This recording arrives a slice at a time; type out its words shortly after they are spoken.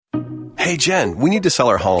Hey, Jen, we need to sell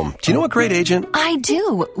our home. Do you know a great agent? I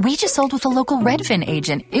do. We just sold with a local Redfin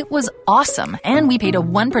agent. It was awesome. And we paid a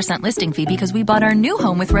 1% listing fee because we bought our new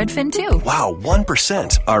home with Redfin, too. Wow,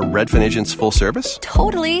 1%. Are Redfin agents full service?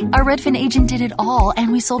 Totally. Our Redfin agent did it all,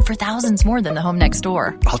 and we sold for thousands more than the home next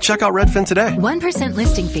door. I'll check out Redfin today. 1%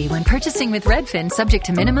 listing fee when purchasing with Redfin, subject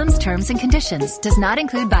to minimums, terms, and conditions. Does not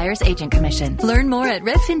include buyer's agent commission. Learn more at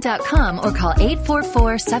redfin.com or call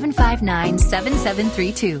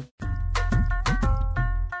 844-759-7732.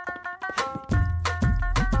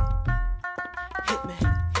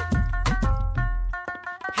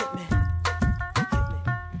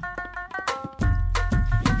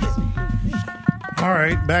 All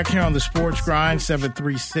right, back here on the Sports Grind,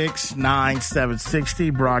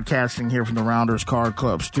 736-9760, broadcasting here from the Rounders Card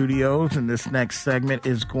Club studios. And this next segment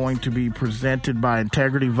is going to be presented by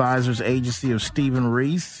Integrity Advisors Agency of Stephen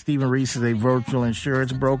Reese. Stephen Reese is a virtual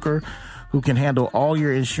insurance broker who can handle all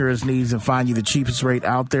your insurance needs and find you the cheapest rate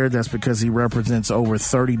out there. That's because he represents over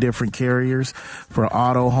 30 different carriers for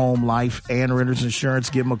auto, home, life, and renters insurance.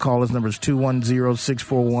 Give him a call. His number is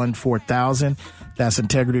 210-641-4000. That's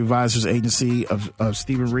Integrity Advisors Agency of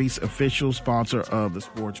Stephen Reese, official sponsor of the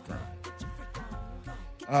Sports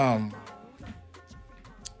Grind.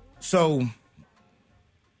 So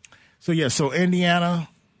Indiana.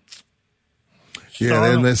 Yeah,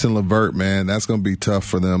 they're missing LeVert, man. That's going to be tough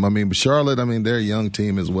for them. I mean, but Charlotte, they're a young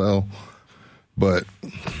team as well. But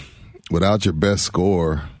without your best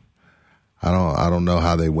scorer, I don't know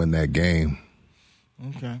how they win that game.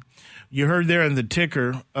 Okay. You heard there in the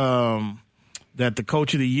ticker that the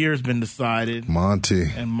coach of the year has been decided.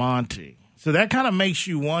 Monty. So that kind of makes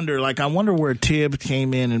you wonder, I wonder where Tibbs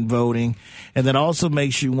came in voting. And that also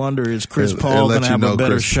makes you wonder, is Chris Paul going to have a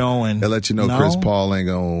better showing? They'll let you know Chris Paul ain't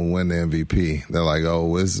going to win the MVP. They're like,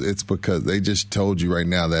 it's because they just told you right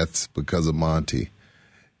now that's because of Monty.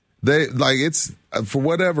 It's for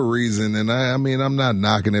whatever reason, and I'm not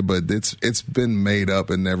knocking it, but it's been made up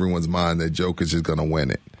in everyone's mind that Jokic is going to win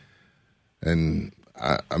it. And,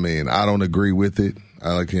 I don't agree with it.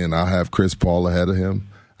 I have Chris Paul ahead of him.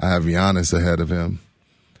 I have Giannis ahead of him.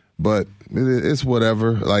 But it's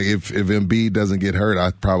whatever. If Embiid doesn't get hurt, I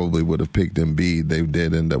probably would have picked Embiid. They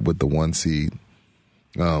did end up with the 1 seed.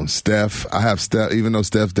 Steph, I have Steph, even though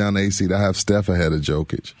Steph's down the 8 seed, I have Steph ahead of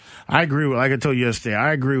Jokic. I agree with, like I told you yesterday,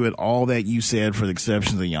 I agree with all that you said for the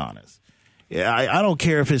exception of Giannis. Yeah, I don't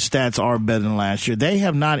care if his stats are better than last year. They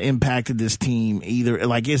have not impacted this team either.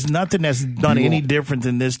 It's nothing that's done any different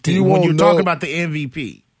than this team. When you're talking about the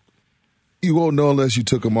MVP. You won't know unless you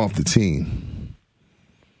took him off the team.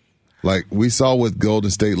 We saw what Golden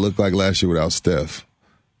State looked like last year without Steph.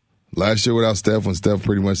 Last year without Steph, when Steph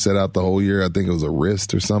pretty much sat out the whole year, I think it was a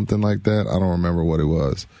wrist or something like that. I don't remember what it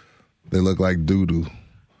was. They looked like doo-doo.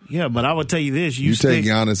 Yeah, but I would tell you this. You take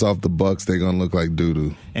Giannis off the Bucks, they're going to look like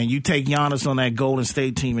doo-doo. And you take Giannis on that Golden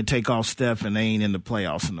State team and take off Steph, and they ain't in the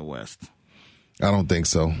playoffs in the West. I don't think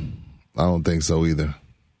so. I don't think so either.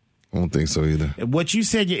 What you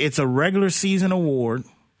said, it's a regular season award,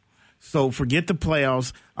 so forget the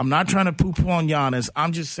playoffs. I'm not trying to poo-poo on Giannis.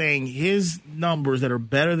 I'm just saying his numbers that are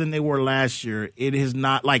better than they were last year, it is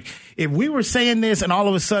not if we were saying this and all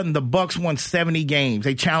of a sudden the Bucks won 70 games,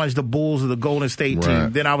 they challenged the Bulls of the Golden State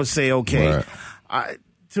team, then I would say, okay. Right.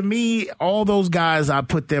 To me, all those guys, I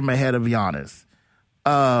put them ahead of Giannis.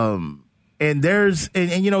 And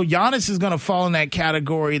Giannis is going to fall in that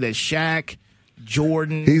category that Shaq,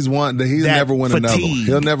 Jordan. He's never won another one.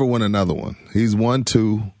 He'll never win another one. He's won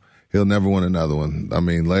 2. He'll never win another one.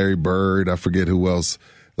 Larry Bird, I forget who else.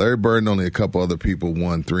 Larry Bird and only a couple other people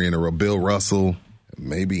won 3 in a row. Bill Russell,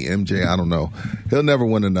 maybe MJ, I don't know. He'll never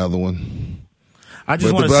win another one. I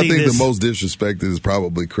think the most disrespected is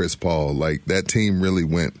probably Chris Paul. That team really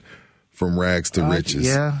went from rags to riches.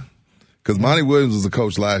 Yeah. Because Monty Williams was the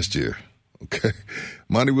coach last year. Okay.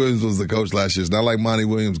 Monty Williams was the coach last year. It's not like Monty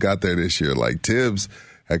Williams got there this year. Tibbs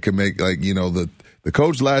could make, the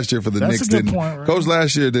coach last year for the Knicks Coach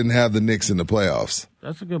last year didn't have the Knicks in the playoffs.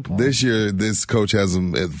 That's a good point. This year, this coach has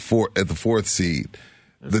them at the 4th seed.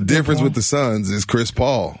 The difference with the Suns is Chris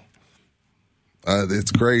Paul.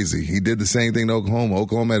 It's crazy. He did the same thing to Oklahoma.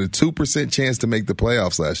 Oklahoma had a 2% chance to make the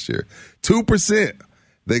playoffs last year. 2%.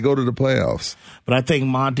 They go to the playoffs. But I think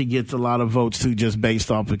Monty gets a lot of votes, too, just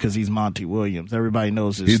based off because he's Monty Williams. Everybody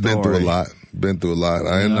knows his story. He's been through a lot.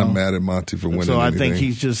 I'm not mad at Monty for winning anything. I think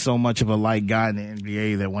he's just so much of a light guy in the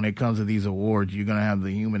NBA that when it comes to these awards, you're going to have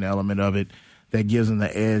the human element of it that gives him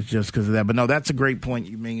the edge just because of that. But, no, that's a great point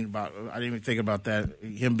you mean about – I didn't even think about that,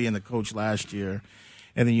 him being the coach last year.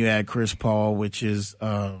 And then you add Chris Paul, which is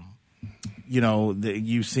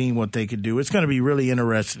you've seen what they could do. It's going to be really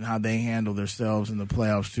interesting how they handle themselves in the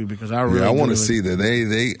playoffs too. Because I want to see that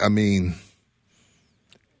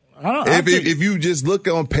if you just look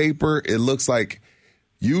on paper, it looks like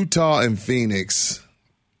Utah and Phoenix.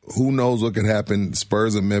 Who knows what could happen?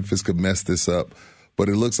 Spurs and Memphis could mess this up, but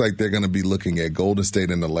it looks like they're going to be looking at Golden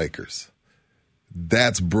State and the Lakers.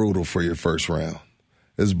 That's brutal for your first round.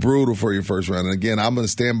 It's brutal for your first round. And again, I'm going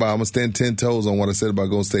to stand 10 toes on what I said about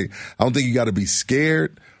Golden State. I don't think you got to be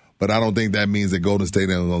scared, but I don't think that means that Golden State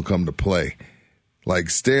ain't going to come to play.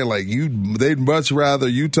 Utah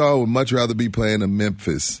would much rather be playing in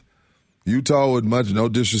Memphis. Utah would no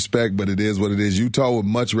disrespect, but it is what it is. Utah would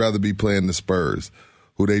much rather be playing the Spurs,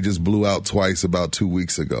 who they just blew out twice about 2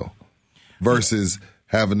 weeks ago, versus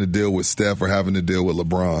having to deal with Steph or having to deal with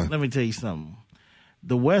LeBron. Let me tell you something.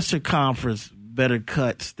 The Western Conference better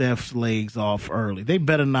cut Steph's legs off early. They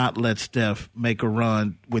better not let Steph make a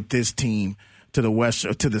run with this team to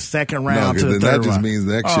the second round, to the third round. That just means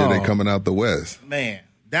next year they're coming out the West. Man,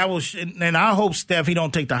 and I hope Steph, he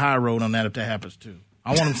don't take the high road on that if that happens too.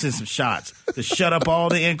 I want him to send some shots to shut up all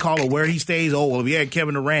the end call of where he stays. Oh, well, if you had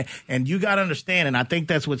Kevin Durant, and you got to understand, and I think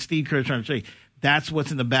that's what Steve Kerr's trying to say. That's what's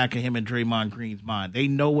in the back of him and Draymond Green's mind. They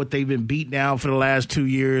know what they've been beat down for the last 2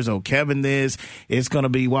 years. Oh, Kevin, it's going to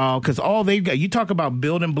be wild. Because all they've got, you talk about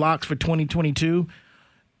building blocks for 2022,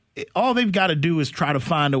 all they've got to do is try to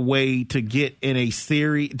find a way to get in a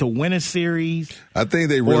series, to win a series. I think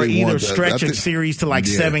they really want to stretch a series to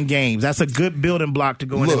 7 games. That's a good building block to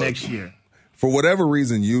go into next year. For whatever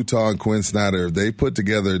reason, Utah and Quinn Snyder, they put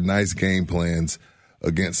together nice game plans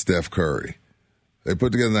against Steph Curry. I'm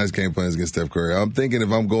thinking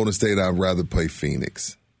if I'm Golden State, I'd rather play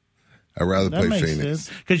Phoenix. Phoenix.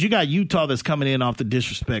 Because you got Utah that's coming in off the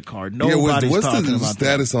disrespect card. Nobody's what's talking the about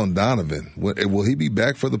status on Donovan? Will he be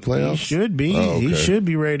back for the playoffs? He should be. Oh, okay. He should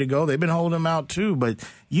be ready to go. They've been holding him out too, but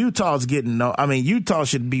Utah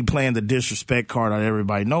should be playing the disrespect card on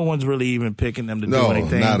everybody. No one's really even picking them to do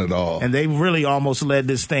anything. No, not at all. And they've really almost led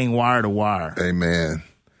this thing wire to wire. Hey, man.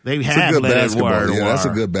 They have led it wire to wire. That's a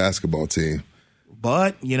good basketball team.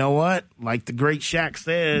 But you know what? Like the great Shaq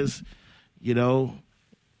says, he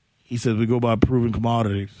says we go by proven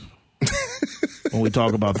commodities. When we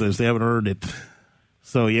talk about this, they haven't earned it.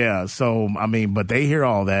 So, yeah. But they hear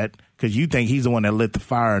all that because you think he's the one that lit the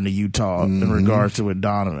fire in the Utah in regards to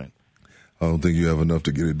Donovan. I don't think you have enough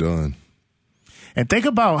to get it done. And think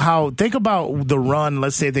about the run.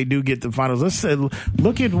 Let's say they do get the finals.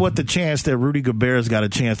 Look at what the chance that Rudy Gobert's got a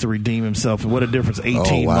chance to redeem himself and what a difference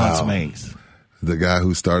 18 months makes. The guy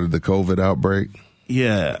who started the COVID outbreak?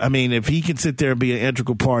 Yeah. If he can sit there and be an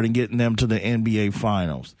integral part in getting them to the NBA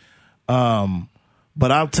finals.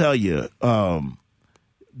 But I'll tell you,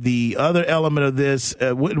 the other element of this,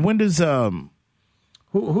 when does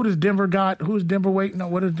who does Denver got? Who's Denver waiting on?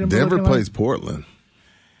 What is Denver plays Portland.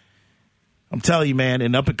 I'm telling you, man,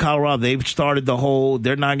 and up in Colorado, they've started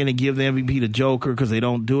they're not going to give the MVP to Joker because they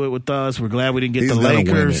don't do it with us. We're glad we didn't get the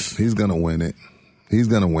Lakers. He's going to win it.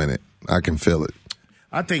 I can feel it.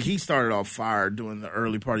 I think he started off fire during the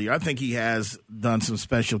early part of the year. I think he has done some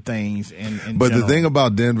special things. But the thing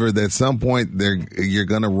about Denver, that at some point you're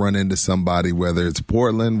going to run into somebody, whether it's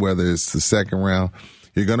Portland, whether it's the second round,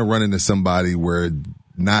 you're going to run into somebody where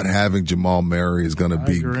not having Jamal Murray is going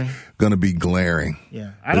to be glaring.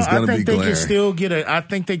 Yeah, I think they can still I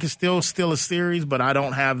think they can still steal a series, but I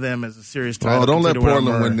don't have them as a serious title. Oh, don't let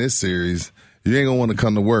Portland win this series. You ain't going to want to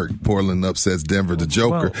come to work. Portland upsets Denver. The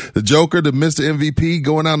Joker, the Mr. MVP,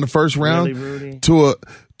 going out in the first round to a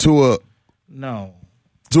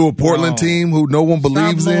Portland team who no one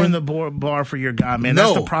believes in. Stop lowering the bar for your guy, man.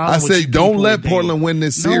 That's the problem. I say don't let Portland win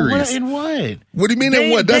this series. In what? What do you mean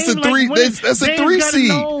in what? That's a 3. That's a 3 seed.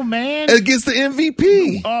 No, man. Against the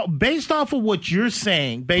MVP. Based off of what you're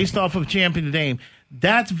saying, based off of champion Dame,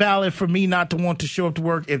 that's valid for me not to want to show up to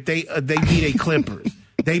work if they beat a Clippers.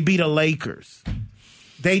 They beat a Lakers.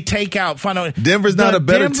 They take out. Denver's not a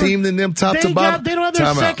better team than them top to bottom. They don't have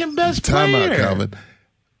their second best player. Time out, Calvin.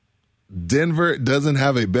 Denver doesn't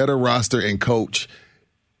have a better roster and coach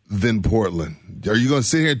than Portland. Are you going to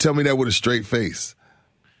sit here and tell me that with a straight face?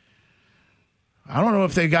 I don't know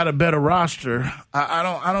if they got a better roster. I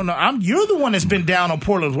don't know. You're the one that's been down on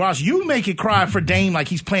Portland's roster. You make it cry for Dame like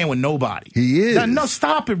he's playing with nobody. He is. No,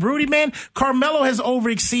 stop it, Rudy, man. Carmelo has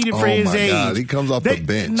overexceeded for his age. God, he comes off the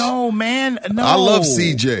bench. No, man, no. I love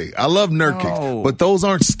CJ. I love Nurkic, but those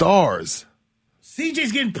aren't stars.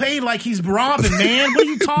 CJ's getting paid like he's Robin, man. What are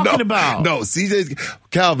you talking about? No, CJ's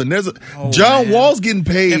Calvin. John Wall's getting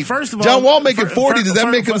paid. And first of all, John Wall making 40. Does that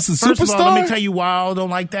make him a superstar? First of all, let me tell you why I don't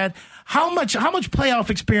like that. How much playoff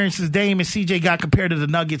experience has Dame and CJ got compared to the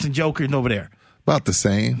Nuggets and Jokers over there? About the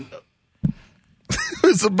same.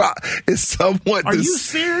 It's somewhat. Are you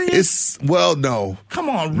serious? No. Come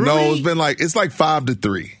on, really? No, it's like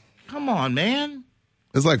 5-3. Come on, man.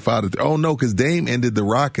 It's like 5-3. Oh no, because Dame ended the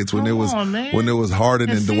Rockets when it was Harden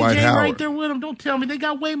and Dwight CJ Howard right there with him. Don't tell me they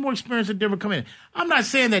got way more experience than Denver coming in. I'm not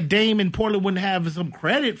saying that Dame and Portland wouldn't have some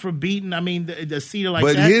credit for beating. I mean, the Cedar like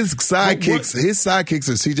but that. His sidekicks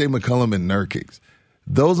are C.J. McCollum and Nurkic.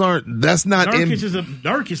 That's not Nurkic is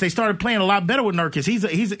Nurkic. They started playing a lot better with Nurkic. He's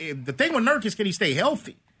the thing with Nurkic, can he stay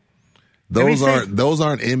healthy? Those aren't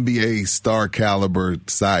NBA star caliber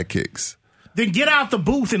sidekicks. Then get out the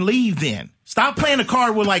booth and leave. Then stop playing the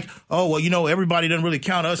card with everybody doesn't really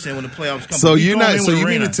count us in when the playoffs come. So you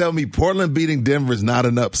mean to tell me Portland beating Denver is not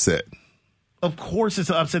an upset? Of course it's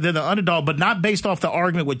an upset. They're the underdog, but not based off the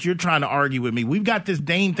argument what you're trying to argue with me. We've got this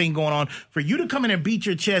Dame thing going on. For you to come in and beat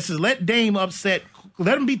your chest is let Dame upset.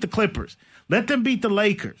 Let them beat the Clippers. Let them beat the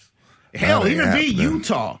Lakers. Hell, even beat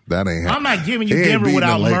Utah. That ain't happening. I'm not giving you Denver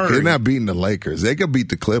without Murray. They're not beating the Lakers. They could beat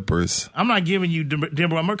the Clippers. I'm not giving you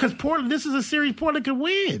Denver without Murray because Portland. This is a series Portland could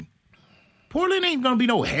win. Portland ain't going to be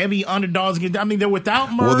no heavy underdogs. I mean, they're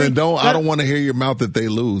without Murray. Well, then I don't want to hear your mouth if they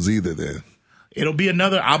lose either. Then it'll be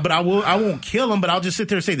another. But I won't kill them. But I'll just sit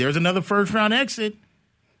there and say there's another first round exit.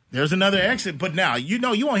 There's another exit. But now you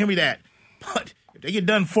won't hear me that. But if they get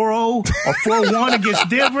done 4-0 or 4-1 against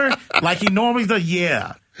Denver like he normally does,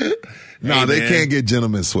 yeah. No, they can't get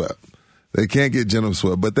gentlemen swept. They can't get gentlemen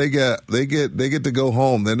swept, but they get to go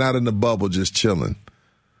home. They're not in the bubble just chilling.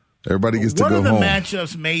 Everybody gets to go home. What are the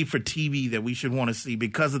matchups made for TV that we should want to see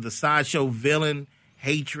because of the sideshow villain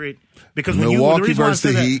hatred? Because Milwaukee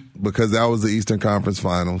versus the Heat, because that was the Eastern Conference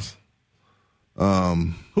Finals.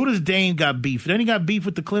 Who does Dame got beef? Then he got beef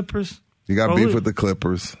with the Clippers. He got beef with the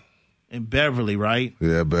Clippers. And Beverly, right?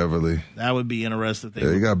 Yeah, Beverly. That would be interesting.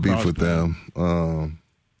 Yeah, he got beef with them.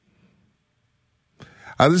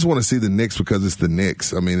 I just want to see the Knicks because it's the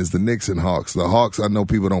Knicks. I mean, it's the Knicks and Hawks. The Hawks, I know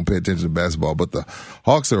people don't pay attention to basketball, but the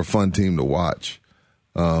Hawks are a fun team to watch.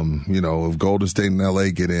 If Golden State and LA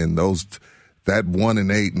get in, that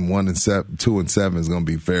 1-8 and 2-7 is going to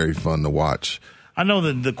be very fun to watch. I know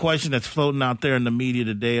the question that's floating out there in the media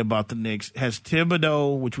today about the Knicks, has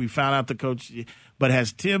Thibodeau, which we found out the coach, but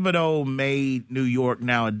has Thibodeau made New York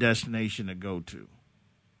now a destination to go to?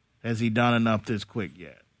 Has he done enough this quick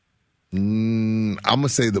yet? I'm gonna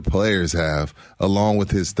say the players have, along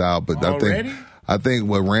with his style. But already? I think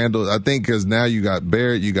with Randall, because now you got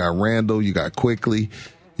Barrett, you got Randall, you got Quickly,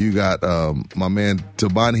 you got my man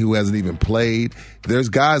Tabani who hasn't even played. There's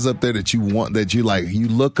guys up there that you want, that you like. You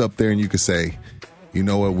look up there and you can say, you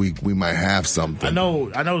know what, we might have something.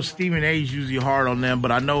 I know Stephen A's usually hard on them, but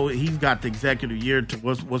I know he's got the executive year to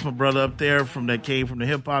what's my brother up there that came from the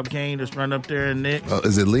hip hop game that's running up there in Knicks.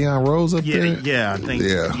 Is it Leon Rose up there? Yeah, I think.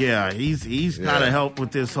 Yeah, he's kind of helped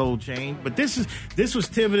with this whole change. But this was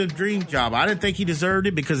Thibodeau's dream job. I didn't think he deserved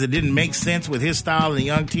it because it didn't make sense with his style and the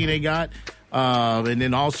young team they got. And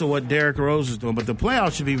then also what Derrick Rose is doing. But the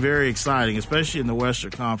playoffs should be very exciting, especially in the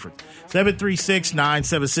Western Conference.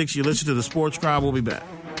 736-976. You listen to the Sports Grind. We'll be back.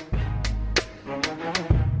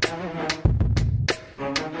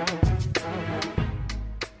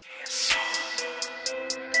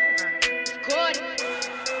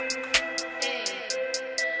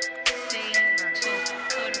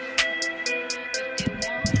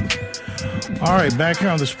 All right, back here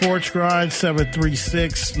on the Sports Grind,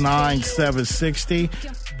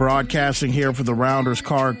 736-9760. Broadcasting here for the Rounders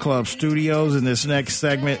Card Club Studios. And this next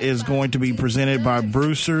segment is going to be presented by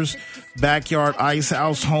Brewster's Backyard Ice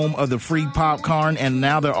House, home of the free popcorn. And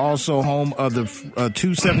now they're also home of the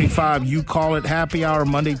 $2.75 You Call It Happy Hour,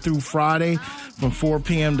 Monday through Friday from 4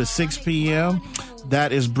 p.m. to 6 p.m.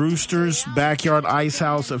 That is Brewster's Backyard Ice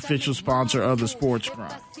House, official sponsor of the Sports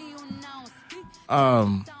Grind.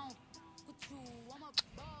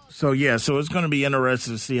 So it's going to be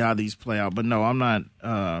interesting to see how these play out. But no, I'm not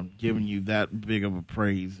giving you that big of a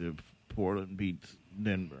praise if Portland beats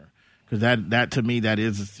Denver. Because that to me, that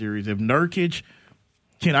is a series. If Nurkic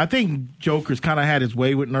I think Joker's kind of had his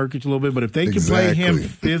way with Nurkic a little bit, but if they can play him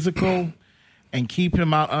physical and keep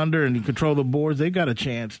him out under and control the boards, they got a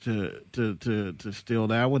chance to steal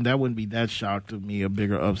that one. That wouldn't be that shock to me, a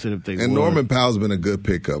bigger upset if they would. And Norman Powell's been a good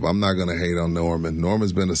pickup. I'm not going to hate on Norman.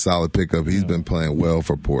 Norman's been a solid pickup. He's been playing well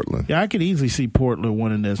for Portland. Yeah, I could easily see Portland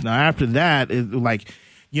winning this. Now, after that,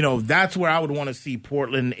 that's where I would want to see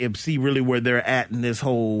Portland and see really where they're at in this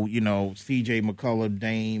whole, C.J. McCullough,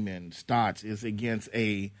 Dame, and Stotts is against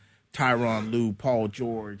a Tyronn Lue, Paul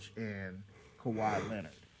George, and Kawhi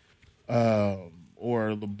Leonard.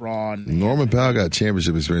 or LeBron. Norman Powell got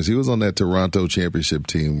championship experience. He was on that Toronto championship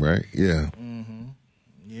team, right? Yeah.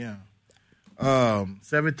 Yeah.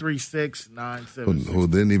 736-9760. Who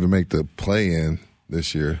didn't even make the play-in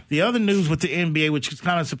this year. The other news with the NBA, which is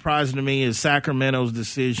kind of surprising to me, is Sacramento's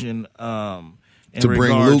decision in to bring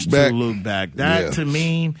regards Luke back. That, to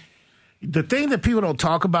me, the thing that people don't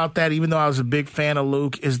talk about that, even though I was a big fan of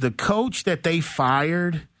Luke, is the coach that they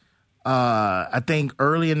fired, I think,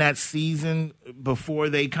 early in that season before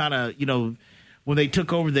they kind of, when they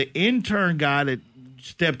took over the intern guy that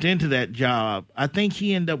stepped into that job, I think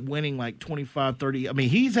he ended up winning like 25, 30. I mean,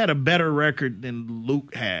 he's had a better record than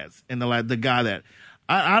Luke has. And the guy that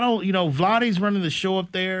I don't, Vlade's running the show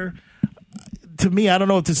up there. To me, I don't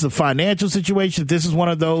know if this is a financial situation. If this is one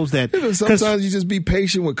of those that sometimes you just be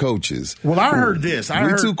patient with coaches. Well, I heard this.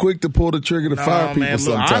 We're too quick to pull the trigger to fire people. Man, look,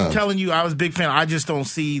 sometimes. I'm telling you, I was a big fan. I just don't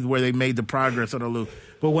see where they made the progress on the Luke.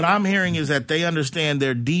 But what I'm hearing is that they understand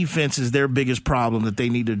their defense is their biggest problem that they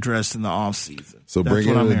need to address in the offseason. So bring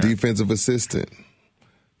in a defensive assistant.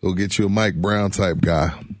 Go get you a Mike Brown type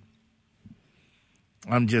guy.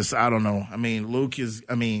 I don't know. I mean, Luke is,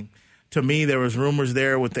 to me, there was rumors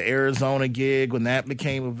there with the Arizona gig when that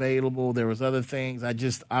became available. There was other things.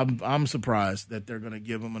 I'm surprised that they're going to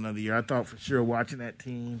give him another year. I thought for sure watching that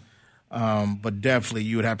team, but definitely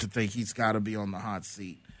you would have to think he's got to be on the hot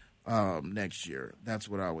seat next year. That's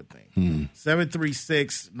what I would think.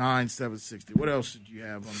 736-9760. What else did you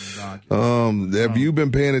have on the document? Have you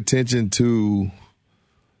been paying attention to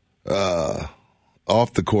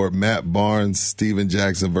off the court, Matt Barnes, Steven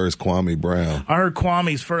Jackson versus Kwame Brown? I heard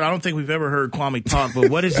Kwame's first. I don't think we've ever heard Kwame talk, but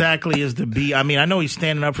what exactly is the beat? I mean, I know he's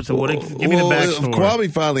standing up for some. Give me the backstory. Kwame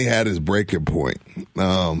finally had his breaking point.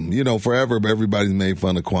 Forever everybody's made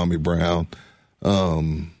fun of Kwame Brown.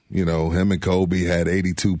 Him and Kobe had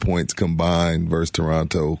 82 points combined versus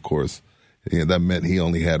Toronto, of course. That meant he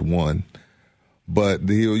only had one. But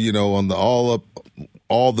on the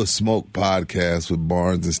All the Smoke podcast with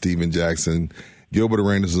Barnes and Steven Jackson, Gilbert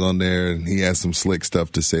Arenas was on there, and he had some slick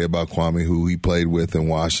stuff to say about Kwame, who he played with in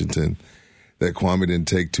Washington, that Kwame didn't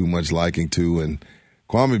take too much liking to. And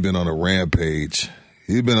Kwame been on a rampage.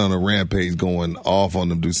 He's been on a rampage going off on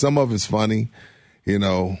them dudes. Some of it's funny,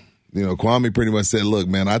 Kwame pretty much said, look,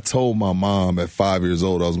 man, I told my mom at 5 years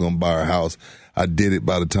old I was going to buy her house. I did it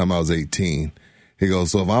by the time I was 18. He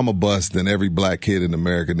goes, so if I'm a bust, then every black kid in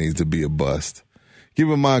America needs to be a bust. Keep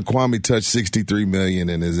in mind, Kwame touched $63 million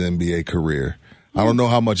in his NBA career. I don't know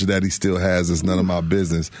how much of that he still has. It's none of my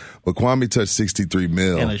business. But Kwame touched $63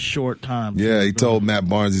 million. In a short time. Yeah, he told Matt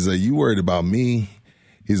Barnes, he's like, you worried about me?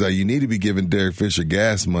 He's like, you need to be giving Derek Fisher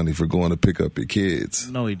gas money for going to pick up your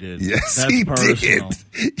kids. No, he did. Yes, he did.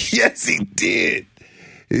 Yes, he did.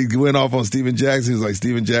 He went off on Steven Jackson. He's like,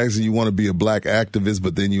 Steven Jackson, you want to be a black activist,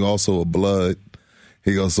 but then you also a blood.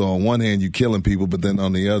 He goes, so on one hand, you killing people, but then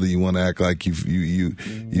on the other, you want to act like you're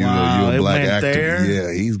a black activist.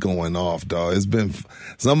 Yeah, he's going off, dog.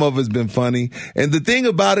 Some of it's been funny. And the thing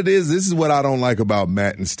about it is, this is what I don't like about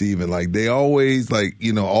Matt and Steven. Like, they always,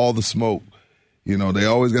 all the smoke. They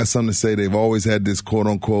always got something to say. They've always had this quote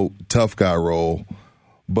unquote tough guy role.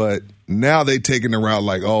 But now they taking the route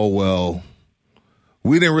like, oh, well,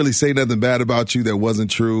 we didn't really say nothing bad about you that wasn't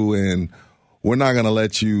true. And we're not going to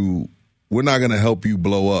help you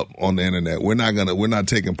blow up on the internet. We're not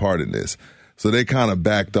taking part in this. So they kind of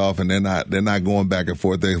backed off, and they're not going back and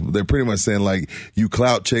forth. They're pretty much saying like, you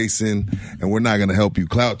clout chasing and we're not going to help you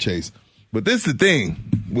clout chase. But this is the thing.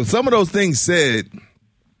 With some of those things said,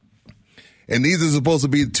 and these are supposed to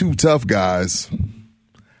be two tough guys,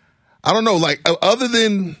 I don't know, like other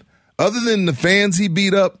than the fans he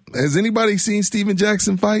beat up, has anybody seen Steven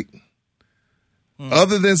Jackson fight?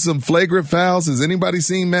 Other than some flagrant fouls, has anybody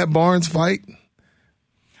seen Matt Barnes fight?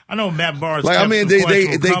 I know Matt Barnes.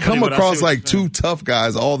 They come across like two tough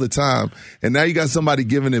guys all the time, and now you got somebody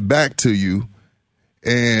giving it back to you,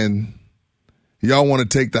 and y'all want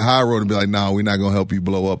to take the high road and be like, "No, we're not going to help you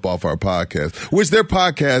blow up off our podcast." Which their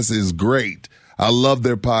podcast is great. I love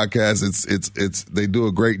their podcast. It's they do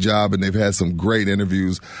a great job, and they've had some great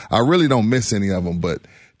interviews. I really don't miss any of them, but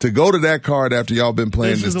to go to that card after y'all been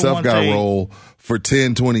playing this tough guy role for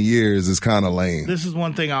 10, 20 years is kind of lame. This is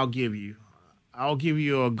one thing I'll give you. I'll give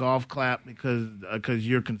you a golf clap because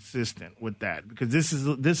you're consistent with that. Because this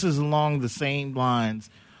is along the same lines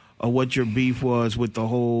of what your beef was with the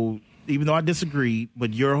whole, even though I disagreed,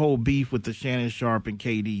 but your whole beef with the Shannon Sharpe and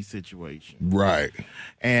KD situation. Right.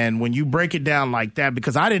 And when you break it down like that,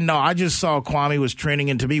 because I didn't know, I just saw Kwame was trending,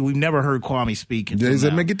 and to me, we've never heard Kwame speak. Yeah, he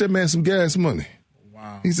said, man, get that man some gas money.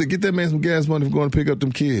 Wow. He said, get that man some gas money for going to pick up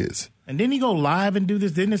them kids. And didn't he go live and do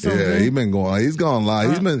this? Didn't it? Yeah, he's gone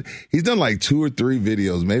live. He's done like 2 or 3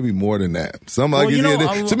 videos, maybe more than that. To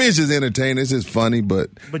me, it's just entertaining. It's just funny, but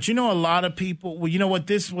a lot of people. Well, you know what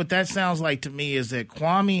that sounds like to me is that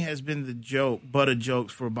Kwame has been the butt of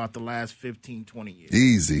jokes for about the last 15, 20 years.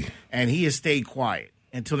 Easy, and he has stayed quiet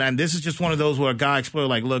until now. And this is just one of those where a guy exploded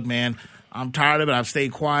like, "Look, man, I'm tired of it. I've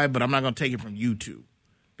stayed quiet, but I'm not going to take it from YouTube."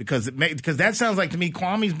 Because that sounds like to me,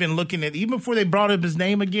 Kwame's been looking at, even before they brought up his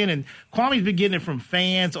name again, and Kwame's been getting it from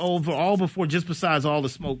fans all before, just besides All the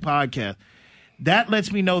Smoke podcast. That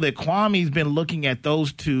lets me know that Kwame's been looking at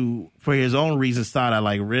those two for his own reasons. Thought,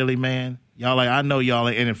 like, really, man? Y'all I know y'all.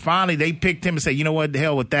 And then finally they picked him and said, you know what, the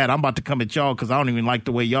hell with that. I'm about to come at y'all because I don't even like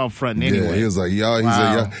the way y'all fronting anyway. Yeah, he was like, y'all.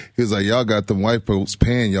 Wow. He was like, y'all got them white folks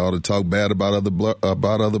paying y'all to talk bad about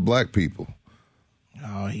other black people.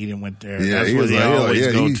 Oh, he didn't went there. Yeah, that's what they always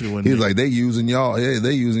go to. He's like, they using y'all. Yeah,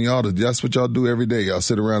 they using y'all to. That's what y'all do every day. Y'all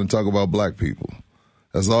sit around and talk about black people.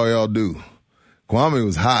 That's all y'all do. Kwame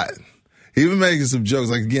was hot. He was making some jokes.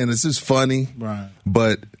 Like, again, this is funny. Right.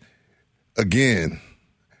 But again,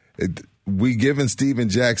 we giving Steven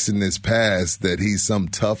Jackson this pass that he's some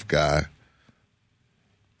tough guy.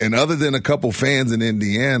 And other than a couple fans in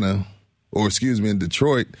Indiana, in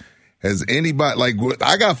Detroit, has anybody, like,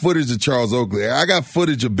 I got footage of Charles Oakley. I got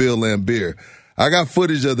footage of Bill Laimbeer. I got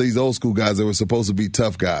footage of these old school guys that were supposed to be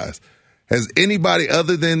tough guys. Has anybody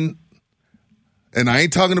other than, and I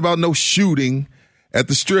ain't talking about no shooting at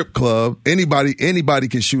the strip club, anybody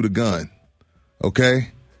can shoot a gun, okay?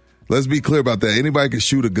 Let's be clear about that. Anybody can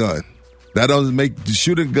shoot a gun. That doesn't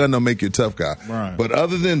shooting a gun don't make you a tough guy. Right. But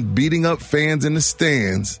other than beating up fans in the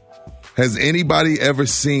stands, has anybody ever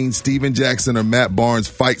seen Steven Jackson or Matt Barnes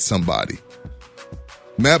fight somebody?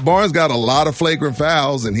 Matt Barnes got a lot of flagrant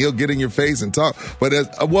fouls, and he'll get in your face and talk. But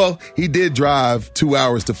he did drive 2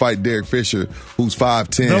 hours to fight Derek Fisher, who's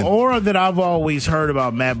 5'10". The aura that I've always heard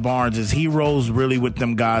about Matt Barnes is he rolls really with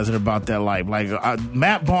them guys that are about that life. Like,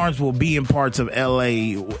 Matt Barnes will be in parts of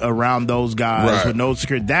L.A. around those guys with no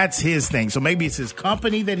security. That's his thing. So maybe it's his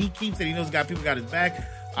company that he keeps, that he knows people got his back.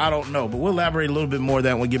 I don't know, but we'll elaborate a little bit more on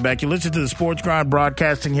that when we get back. You listen to the Sports Grind,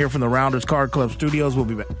 broadcasting here from the Rounders Car Club studios. We'll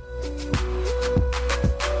be back.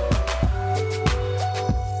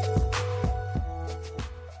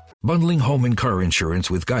 Bundling home and car insurance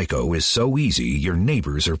with Geico is so easy, your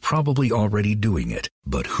neighbors are probably already doing it.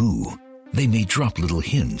 But who? They may drop little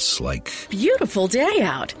hints like, beautiful day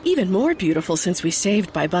out. Even more beautiful since we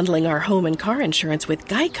saved by bundling our home and car insurance with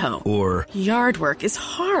Geico. Or, yard work is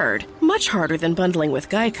hard. Much harder than bundling with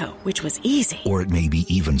Geico, which was easy. Or it may be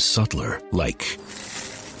even subtler, like,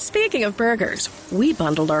 speaking of burgers, we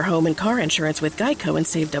bundled our home and car insurance with Geico and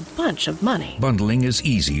saved a bunch of money. Bundling is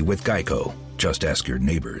easy with Geico. Just ask your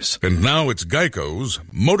neighbors. And now it's Geico's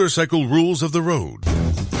Motorcycle Rules of the Road.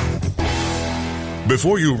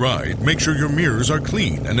 Before you ride, make sure your mirrors are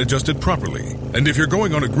clean and adjusted properly. And if you're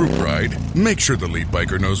going on a group ride, make sure the lead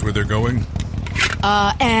biker knows where they're going.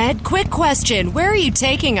 Ed, quick question. Where are you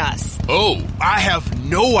taking us? Oh, I have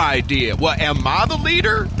no idea. Well, am I the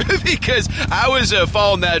leader? Because I was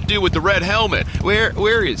following that dude with the red helmet.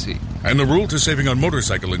 Where is he? And the rule to saving on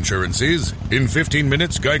motorcycle insurance is, in 15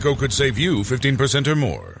 minutes, Geico could save you 15% or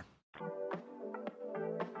more.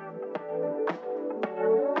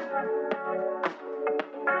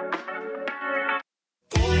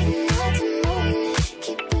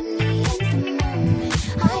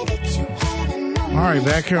 All right,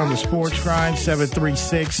 back here on the Sports Grind,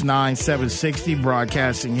 736-9760,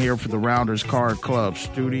 broadcasting here for the Rounders Car Club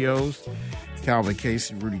studios. Calvin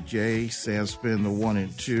Casey, Rudy J, Sam Spin, the 1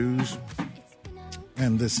 and 2s.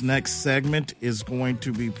 And this next segment is going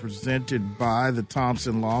to be presented by the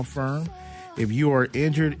Thompson Law Firm. If you are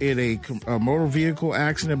injured in a motor vehicle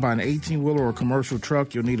accident by an 18-wheeler or commercial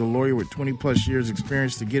truck, you'll need a lawyer with 20-plus years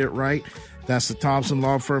experience to get it right. That's the Thompson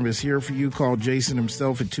Law Firm is here for you. Call Jason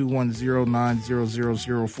himself at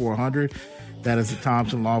 210-900-0400. That is the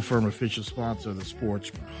Thompson Law Firm, official sponsor of the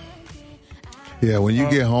Sports Grind. Yeah, when you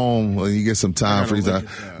get home, when you get some time for you,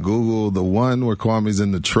 Google the one where Kwame's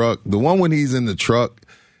in the truck. The one when he's in the truck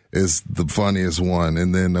is the funniest one.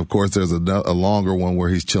 And then, of course, there's a longer one where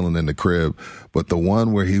he's chilling in the crib. But the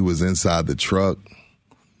one where he was inside the truck,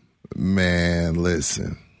 man,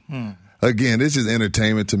 listen. Again, this is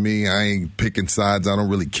entertainment to me. I ain't picking sides. I don't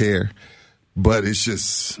really care. But it's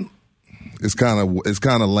just, it's kind of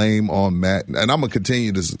lame on Matt. And I'm going to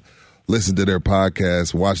continue to listen to their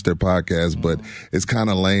podcast, watch their podcast, but it's kind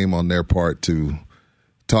of lame on their part to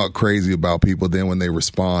talk crazy about people. Then when they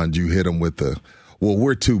respond, you hit them with the, well,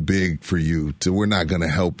 we're too big for you. We're not going to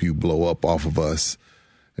help you blow up off of us.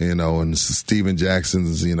 You know, and Steven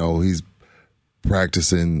Jackson's, you know, he's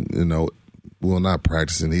practicing, not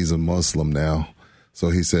practicing. He's a Muslim now. So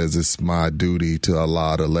he says it's my duty to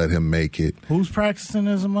Allah to let him make it. Who's practicing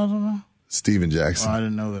as a Muslim now? Steven Jackson. Oh, I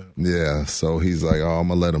didn't know that. Yeah, so he's like, I'm going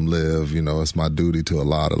to let him live. It's my duty to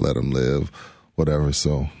Allah to let him live, whatever.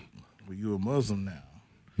 So, well, you a Muslim now.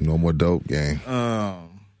 No more dope, gang.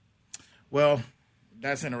 Well,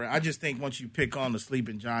 that's interesting. I just think once you pick on the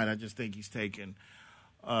sleeping giant, I just think he's taking,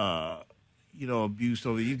 abuse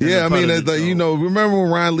over you. Yeah, I mean, remember when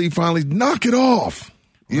Ryan Lee finally knock it off?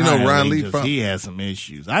 Ryan Lee he has some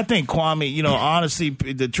issues. I think Kwame, honestly,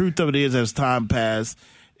 the truth of it is, as time passed,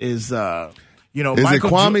 is, is it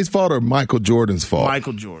Kwame's fault or Michael Jordan's fault?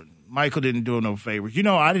 Michael Jordan. Michael didn't do him no favors.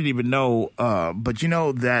 I didn't even know, but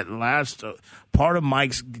that last part of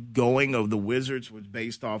Mike's going of the Wizards was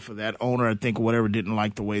based off of that owner, I think, whatever, didn't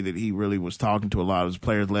like the way that he really was talking to a lot of his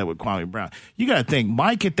players, led with Kwame Brown. You got to think,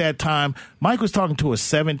 Mike at that time, Mike was talking to a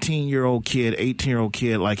 17-year-old kid, 18-year-old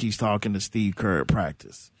kid, like he's talking to Steve Kerr at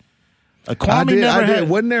practice. Kwame never had.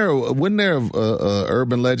 Wasn't there a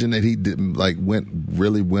urban legend that he didn't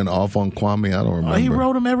went off on Kwame? I don't remember. He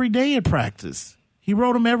wrote him every day at practice. He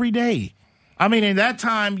wrote him every day. I mean, in that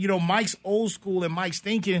time, Mike's old school and Mike's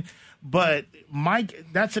thinking, but Mike,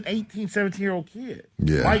 that's an 18, 17-year-old kid.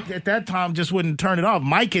 Yeah. Mike at that time just wouldn't turn it off.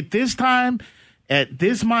 Mike at this time, at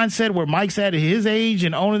this mindset where Mike's at his age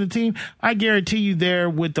and owning the team, I guarantee you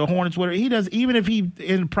there with the Hornets, whatever, he does, even if he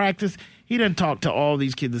in practice, he doesn't talk to all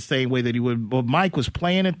these kids the same way that he would. But Mike was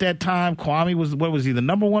playing at that time. Kwame was, what was he, the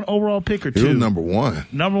number one overall pick or two? He was number one.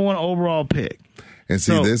 Number one overall pick. And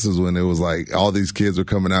see, this is when it was like all these kids were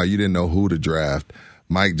coming out. You didn't know who to draft.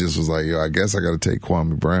 Mike just was like, I guess I got to take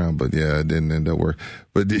Kwame Brown. But, yeah, it didn't end up working.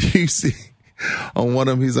 But did you see on one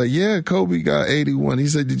of them, he's like, yeah, Kobe got 81. He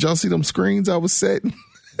said, did y'all see them screens I was setting?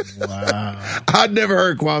 Wow. I'd never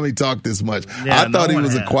heard Kwame talk this much. I thought he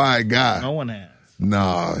was a quiet guy. No one has.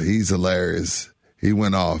 Nah, he's hilarious. He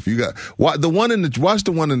went off. Watch the one in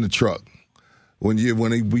the truck. When you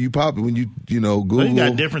Google, he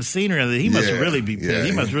got different scenery. He must really be. Yeah,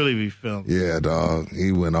 he must really be filmed. Yeah, dog.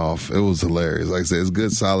 He went off. It was hilarious. Like I said, it's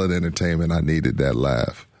good, solid entertainment. I needed that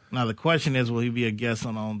laugh. Now the question is, will he be a guest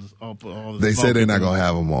on all this? They said they're not gonna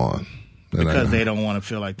have him on because they don't want to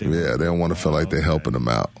feel like they. Yeah, they don't want to feel like they're helping him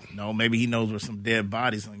out. No, maybe he knows where some dead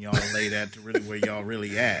bodies on y'all lay that to really where y'all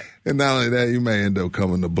really at. And not only that, you may end up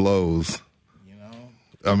coming to blows.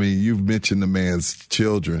 I mean, you've mentioned the man's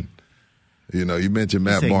children. You mentioned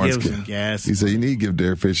Matt Barnes. He said you need to give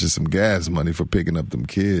Derek Fisher some gas money for picking up them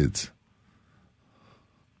kids.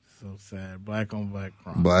 So sad. Black on black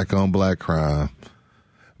crime. Black on black crime.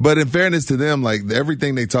 But in fairness to them,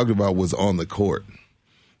 everything they talked about was on the court.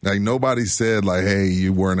 Nobody said hey,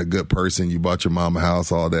 you weren't a good person, you bought your mom a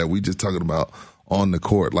house, all that. We just talking about on the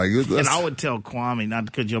court. And I would tell Kwame, not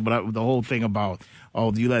to cut you off, but the whole thing about,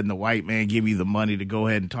 you letting the white man give you the money to go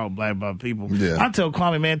ahead and talk black about people. Yeah. I tell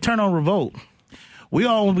Kwame, man, turn on Revolt. We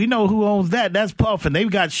know who owns that. That's Puff, and they've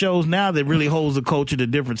got shows now that really holds the culture to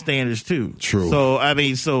different standards too. True.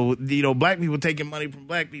 So black people taking money from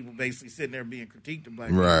black people, basically sitting there being critiqued of black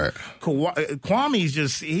people. Right. Kwame's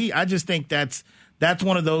just I just think that's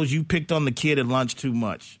one of those, you picked on the kid at lunch too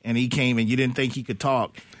much, and he came and you didn't think he could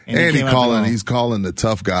talk. And he's calling the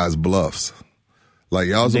tough guys bluffs.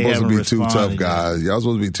 Y'all supposed to be two tough guys. Y'all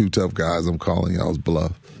supposed to be two tough guys. I'm calling y'all's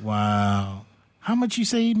bluff. Wow. How much you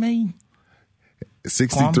say he made?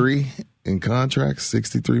 63 in contracts,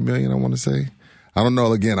 $63 million, I want to say. I don't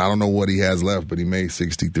know. Again, I don't know what he has left, but he made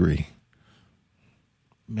 63.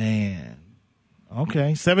 Man.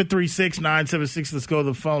 Okay. 736-976. Let's go to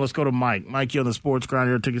the phone. Let's go to Mike. Mike, you're on the Sports Grind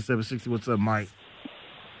here. Ticket 760. What's up, Mike?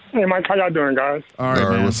 Hey, Mike. How y'all doing, guys? All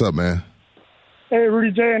right, what's up, man? Hey,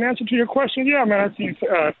 Rudy J. In answer to your question, yeah, man, I see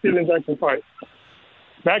Steven Jackson fight.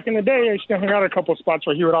 Back in the day, I used to hang out at a couple of spots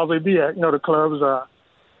where he would always be at. The clubs.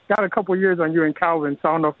 Got a couple years on you and Calvin, so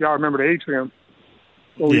I don't know if y'all remember the atrium.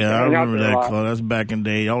 Yeah, I remember that club. That's back in the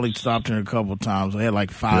day. I only stopped in a couple of times. I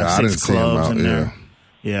had 5, 6 clubs in there.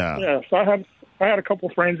 Yeah. Yeah, so I had a couple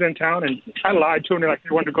friends in town, and I lied to them. They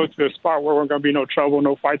wanted to go to a spot where we're going to be no trouble,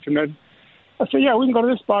 no fights or nothing. I said, yeah, we can go to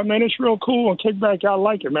this spot, man. It's real cool and kick back. Y'all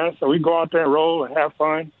like it, man. So we go out there and roll and have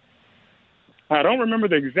fun. I don't remember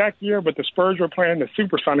the exact year, but the Spurs were playing the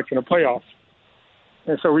Supersonics in the playoffs.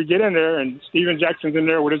 And so we get in there, and Steven Jackson's in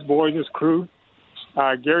there with his boys, his crew.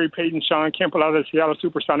 Gary Payton, Sean Kemp, a lot of the Seattle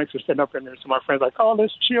Supersonics are sitting up in there. So my friend's like, oh,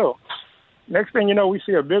 let's chill. Next thing you know, we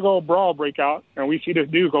see a big old brawl break out, and we see this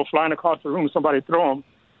dude go flying across the room. Somebody throw him.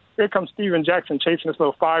 Here comes Steven Jackson chasing this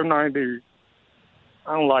little 5'9" dude.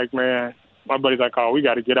 I'm like, man, my buddy's like, oh, we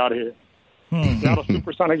got to get out of here. Seattle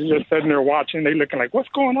Supersonics are just sitting there watching. They looking like, what's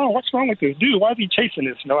going on? What's wrong with this dude? Why is he chasing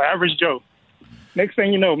this? Average Joe. Next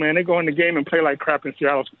thing you know, man, they go in the game and play like crap, and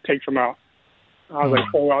Seattle takes them out. I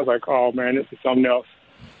was like, oh man, this is something else.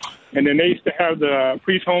 And then they used to have the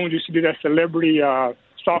Priest Holmes used to do that celebrity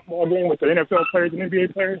softball game with the NFL players and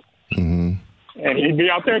NBA players. Mm-hmm. And he'd be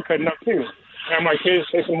out there cutting up too. And my kids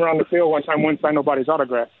chased him around the field one time, wouldn't sign nobody's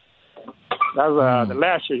autograph. That was the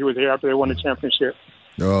last year he was here after they won the championship.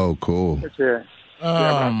 Oh, cool. Yeah, but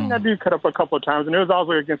I think that dude cut up a couple of times, and it was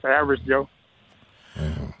also against the average Joe.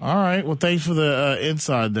 All right. Well, thanks for the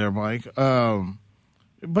inside there, Mike.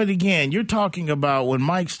 But again, you're talking about when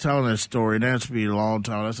Mike's telling that story, and that's been a long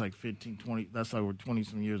time. That's like 15, 20, that's like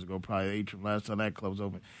 20-some years ago, probably Atrium, last time that club was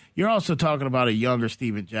open. You're also talking about a younger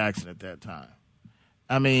Steven Jackson at that time.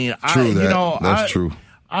 I mean, that's true.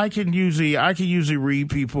 I can usually read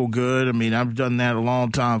people good. I mean, I've done that a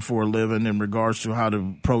long time for a living in regards to how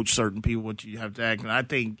to approach certain people, what you have to act. And I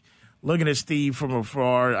think looking at Steve from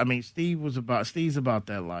afar, I mean, Steve's about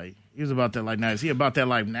that life. He was about that life now. Is he about that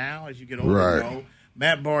life now as you get older? Right. No.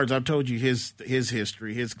 Matt Barnes, I've told you his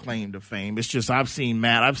history, his claim to fame. It's just I've seen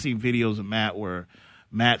videos of Matt where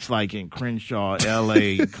Matt's like in Crenshaw,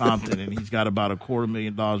 L.A., Compton, and he's got about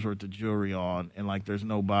 $250,000 worth of jewelry on, and like there's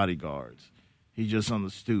no bodyguards. He's just on the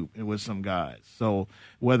stoop and with some guys. So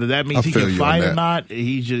whether that means he can fight or not,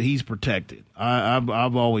 he's protected. I've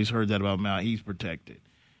always heard that about Matt. He's protected.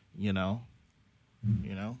 You know.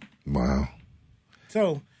 Wow.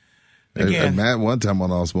 So again, Matt, one time on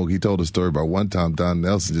All Smoke, he told a story about one time Don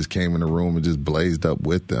Nelson just came in the room and just blazed up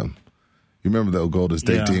with them. You remember the Golden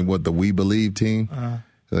State team, the We Believe team?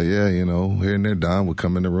 So yeah, here and there, Don would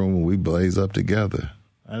come in the room and we blaze up together.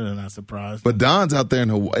 I'm not surprised. But Don's out there in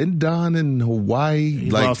Hawaii. Isn't Don in Hawaii?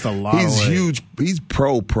 He lost a lot. He's huge. He's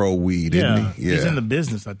pro weed, isn't he? Yeah. He's in the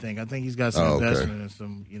business, I think. I think he's got some investment in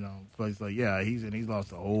some, place like he's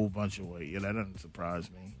lost a whole bunch of weight. Yeah, that doesn't surprise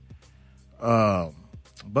me.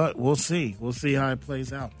 But we'll see. We'll see how it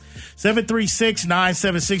plays out.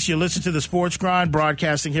 736-976. You listen to the Sports Grind,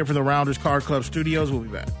 broadcasting here from the Rounders Car Club studios. We'll be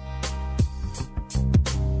back.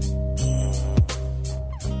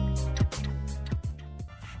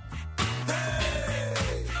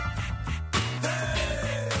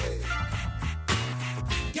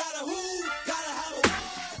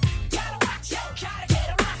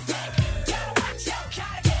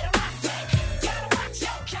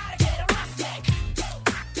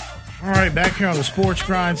 All right, back here on the Sports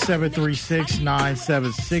Grind,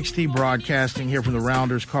 736-9760, broadcasting here from the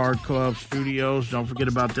Rounders Card Club studios. Don't forget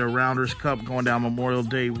about their Rounders Cup going down Memorial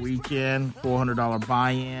Day weekend, $400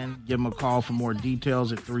 buy-in. Give them a call for more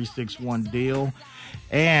details at 361-DEAL.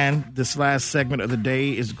 And this last segment of the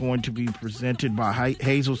day is going to be presented by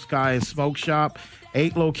Hazel Sky and Smoke Shop.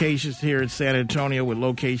 8 locations here in San Antonio with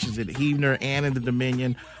locations at Heavener and in the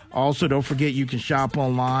Dominion. Also, don't forget you can shop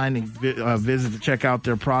online and visit to check out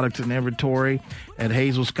their products and inventory at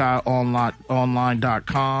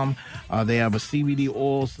hazelskyonline.com. They have a CBD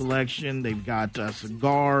oil selection. They've got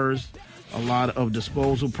cigars, a lot of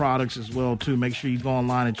disposal products as well, too. Make sure you go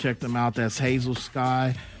online and check them out. That's Hazel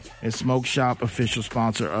Sky and Smoke Shop, official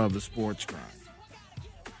sponsor of the Sports Grind.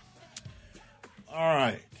 All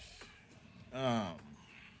right.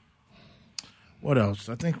 What else?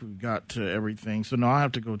 I think we've got to everything. So, no, I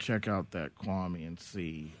have to go check out that Kwame and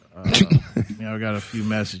see. I got a few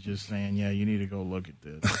messages saying, yeah, you need to go look at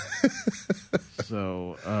this.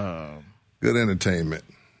 So, good entertainment.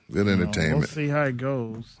 Good entertainment. We'll see how it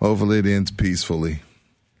goes. Hopefully it ends peacefully.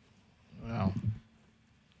 Well,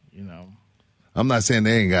 I'm not saying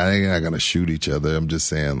they ain't not going to shoot each other. I'm just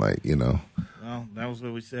saying, Well, that was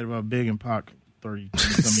what we said about Big and Pac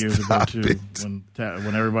 30-some years ago, too,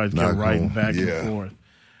 when everybody's kept writing back and forth.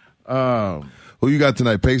 Who you got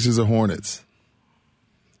tonight, Pacers or Hornets?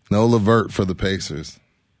 No LeVert for the Pacers.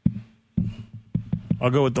 I'll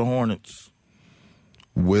go with the Hornets.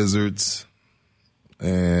 Wizards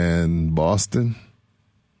and Boston?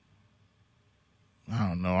 I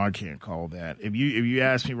don't know. I can't call that. If you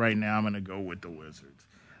ask me right now, I'm going to go with the Wizards.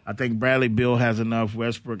 I think Bradley Beal has enough.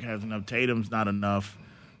 Westbrook has enough. Tatum's not enough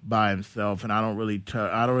by himself, and I really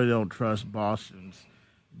don't trust Boston's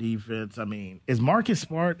defense. I mean, is Marcus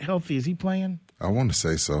Smart healthy? Is he playing? I want to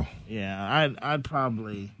say so. Yeah, I'd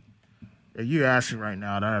probably, if you ask me right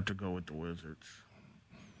now, I'd have to go with the Wizards.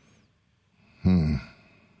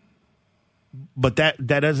 But that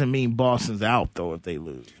doesn't mean Boston's out, though, if they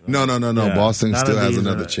lose. Right? No. Yeah, Boston still has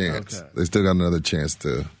another chance. Okay. They still got another chance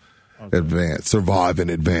to advance, survive and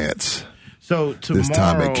advance. So tomorrow, this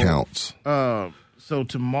time it counts. So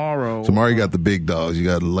tomorrow you got the big dogs. You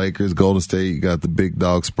got the Lakers, Golden State. You got the big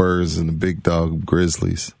dog Spurs and the big dog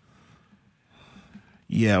Grizzlies.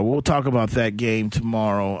 Yeah, we'll talk about that game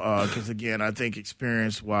tomorrow because, again, I think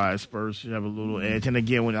experience-wise, Spurs should have a little edge. And,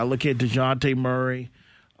 again, when I look at DeJounte Murray,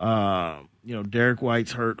 Derek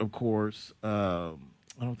White's hurt, of course. I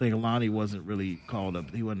don't think Alani wasn't really called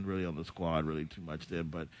up. He wasn't really on the squad really too much then.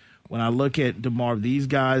 But when I look at DeMar, these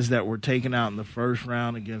guys that were taken out in the first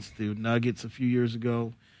round against the Nuggets a few years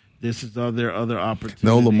ago, this is their other opportunity.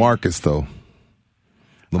 No LaMarcus, though.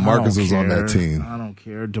 LaMarcus was on that team. I don't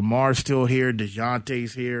care. DeMar's still here.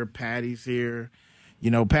 DeJounte's here. Patty's here.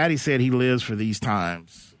 Patty said he lives for these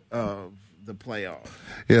times of the playoffs.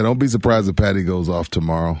 Yeah, don't be surprised if Patty goes off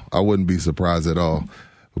tomorrow. I wouldn't be surprised at all.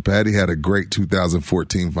 But Patty had a great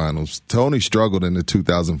 2014 finals. Tony struggled in the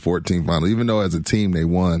 2014 finals. Even though as a team they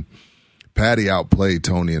won, Patty outplayed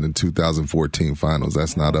Tony in the 2014 finals.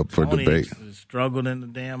 That's not up for debate. Struggled in the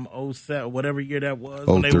damn 07, whatever year that was.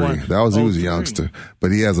 03. When they won. He was a youngster.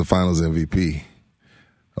 But he has a finals MVP.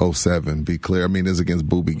 07, be clear. I mean, this is against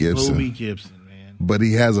Boobie Gibson. Boobie Gibson, man. But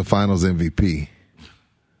he has a finals MVP.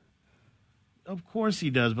 Of course he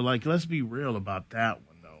does, but, let's be real about that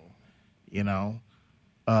one, though. It's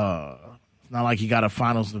not like he got a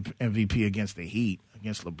finals MVP against the Heat,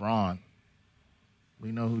 against LeBron.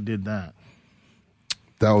 We know who did that.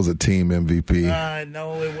 That was a team MVP.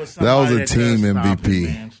 No, it was that was a that team MVP.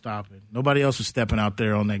 Man. Stop it. Nobody else was stepping out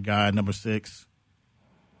there on that guy, number 6.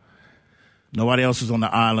 Nobody else was on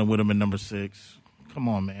the island with him at number 6. Come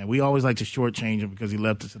on, man. We always like to shortchange him because he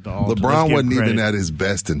left us at the altar. LeBron wasn't even at his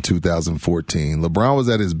best in 2014. LeBron was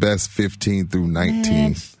at his best 15 through 19.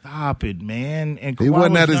 Man, stop it, man. And he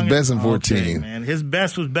wasn't at his best in 14. Okay, man. His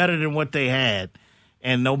best was better than what they had.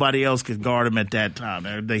 And nobody else could guard him at that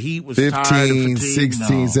time. The Heat was 15,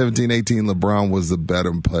 16, 17, 18. LeBron was the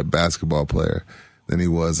better basketball player than he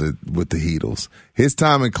was with the Heatles. His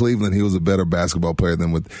time in Cleveland, he was a better basketball player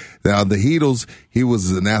than with the Heatles. He was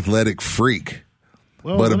an athletic freak.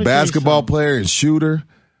 Well, but a basketball player and shooter,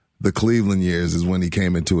 the Cleveland years is when he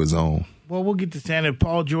came into his own. Well, we'll get to stand. If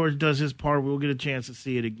Paul George does his part, we'll get a chance to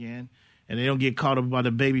see it again. And they don't get caught up by the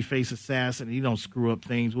babyface assassin. He don't screw up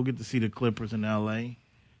things. We'll get to see the Clippers in L.A.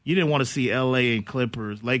 You didn't want to see L.A. and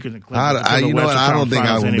Clippers, Lakers and Clippers. You know what? I don't think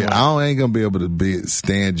I would anyway. I ain't going to be able to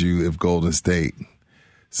stand you if Golden State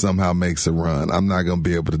somehow makes a run. I'm not going to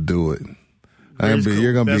be able to do it.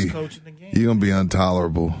 You're going to be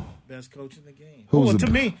intolerable. Best coach in the game.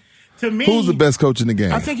 To me, who's the best coach in the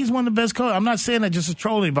game? I think he's one of the best coaches. I'm not saying that just to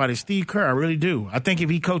troll anybody. Steve Kerr, I really do. I think if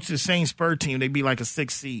he coached the same Spurs team, they'd be like a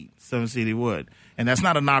 6 seed, 7 seed. He would, and that's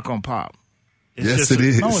not a knock on Pop. It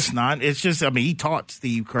is. No, it's not. It's just, he taught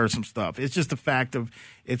Steve Kerr some stuff. It's just the fact of,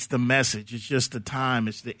 it's the message. It's just the time.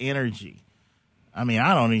 It's the energy. I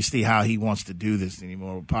don't even see how he wants to do this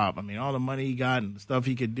anymore with Pop. All the money he got and the stuff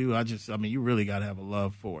he could do, you really got to have a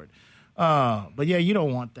love for it. But yeah, you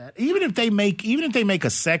don't want that. Even if they make a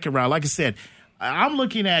second round, like I said, I'm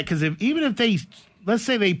looking at, because let's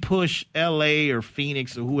say they push LA or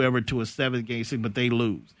Phoenix or whoever to a 7-game series, but they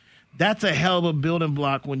lose. That's a hell of a building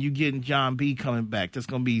block when you getting John B coming back. That's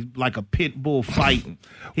going to be like a pit bull fighting.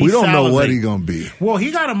 We don't know what he's going to be. Well,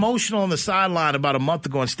 he got emotional on the sideline about a month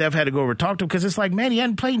ago, and Steph had to go over and talk to him because it's like, man, he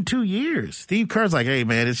hadn't played in 2 years. Steve Kerr's like, hey,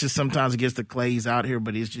 man, it's just sometimes it gets the Clays out here,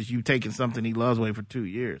 but it's just you taking something he loves away for 2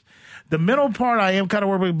 years. The middle part I am kind of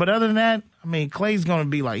worried, but other than that, Clay's going to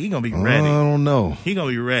be like, he's going to be ready. I don't know. He's going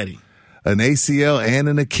to be ready. An ACL and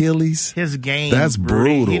an Achilles? His game. That's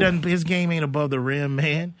brutal. His game ain't above the rim,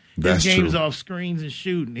 man. His game's off screens and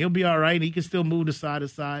shooting. He'll be all right. He can still move to side to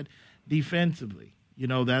side defensively.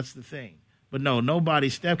 That's the thing. But no,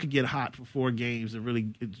 Steph could get hot for 4 games and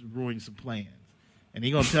really ruin some plans. And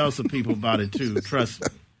he's going to tell some people about it, too. Trust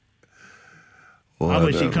me. I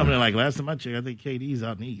wish he'd come in like last time I checked, I think KD's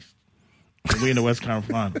out in the East. We in the West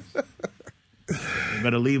Conference Finals. You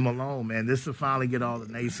better leave him alone, man. This will finally get all the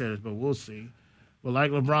naysayers, but we'll see. But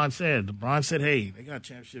like LeBron said, hey, they got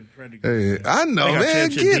championship pedigree. Hey, I know, man.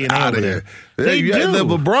 Get out of here. They do.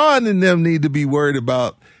 LeBron and them need to be worried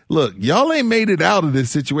about, look, y'all ain't made it out of this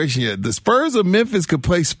situation yet. The Spurs of Memphis could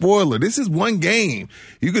play spoiler. This is one game.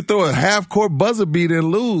 You could throw a half-court buzzer beater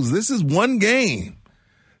and lose. This is one game.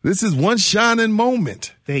 This is one shining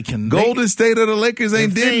moment. Golden State or the Lakers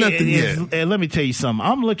ain't did nothing yet. Let me tell you something.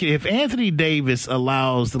 I'm looking, if Anthony Davis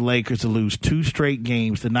allows the Lakers to lose 2 straight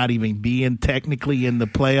games to not even be technically in the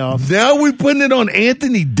playoffs. Now we putting it on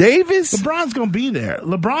Anthony Davis? LeBron's going to be there.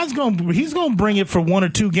 He's going to bring it for 1 or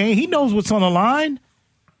 2 games. He knows what's on the line.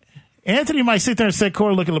 Anthony might sit there and say,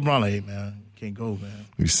 Corey, look at LeBron. Like, hey, man, can't go, man.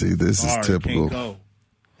 You see, this is typical.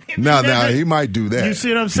 Can't go. Now, he might do that. You see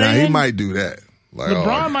what I'm saying? Now, he might do that. Like,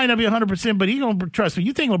 LeBron might not be 100%, but he going to trust me.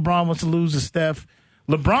 You think LeBron wants to lose to Steph?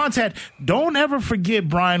 Don't ever forget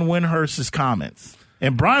Brian Windhorst's comments.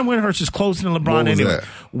 And Brian Windhorst is closer than LeBron anyway.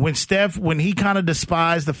 That? When he kind of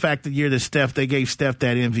despised the fact the year that they gave Steph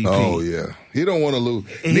that MVP. Oh, yeah. He don't want to lose.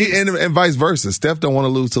 And vice versa. Steph don't want to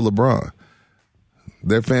lose to LeBron.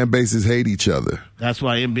 Their fan bases hate each other. That's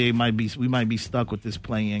why NBA might be stuck with this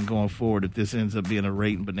play-in going forward if this ends up being a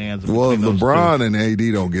rating bonanza. Well, if LeBron and AD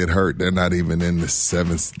don't get hurt, they're not even in the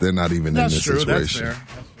seventh. They're not even in this situation. That's fair.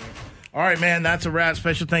 All right, man, that's a wrap.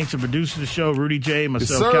 Special thanks to producer of the show, Rudy J,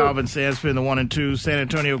 myself, yes, Calvin Sandspin, the 1 and 2, San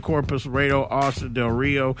Antonio, Corpus, Laredo, Austin, Del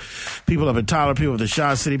Rio, people up in Tyler, people of the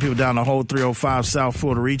Shaw City, people down the whole 305 South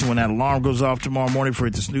Florida region. When that alarm goes off tomorrow morning, for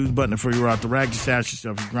hit the snooze button before you're out the rack, just ask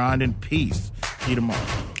yourself, you're grinding. Peace. See you tomorrow.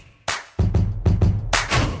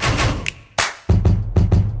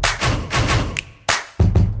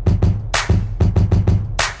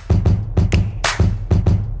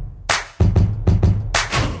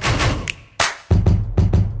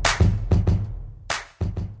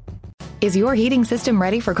 Is your heating system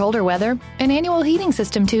ready for colder weather? An annual heating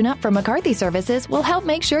system tune-up from McCarthy Services will help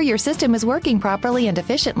make sure your system is working properly and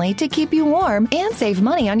efficiently to keep you warm and save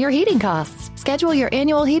money on your heating costs. Schedule your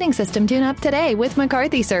annual heating system tune-up today with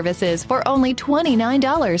McCarthy Services for only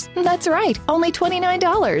 $29. That's right, only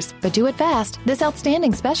 $29. But do it fast. This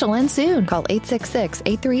outstanding special ends soon. Call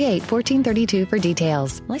 866-838-1432 for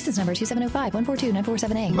details. License number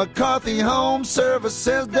 2705-142-9478.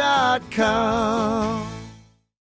 McCarthyHomeservices.com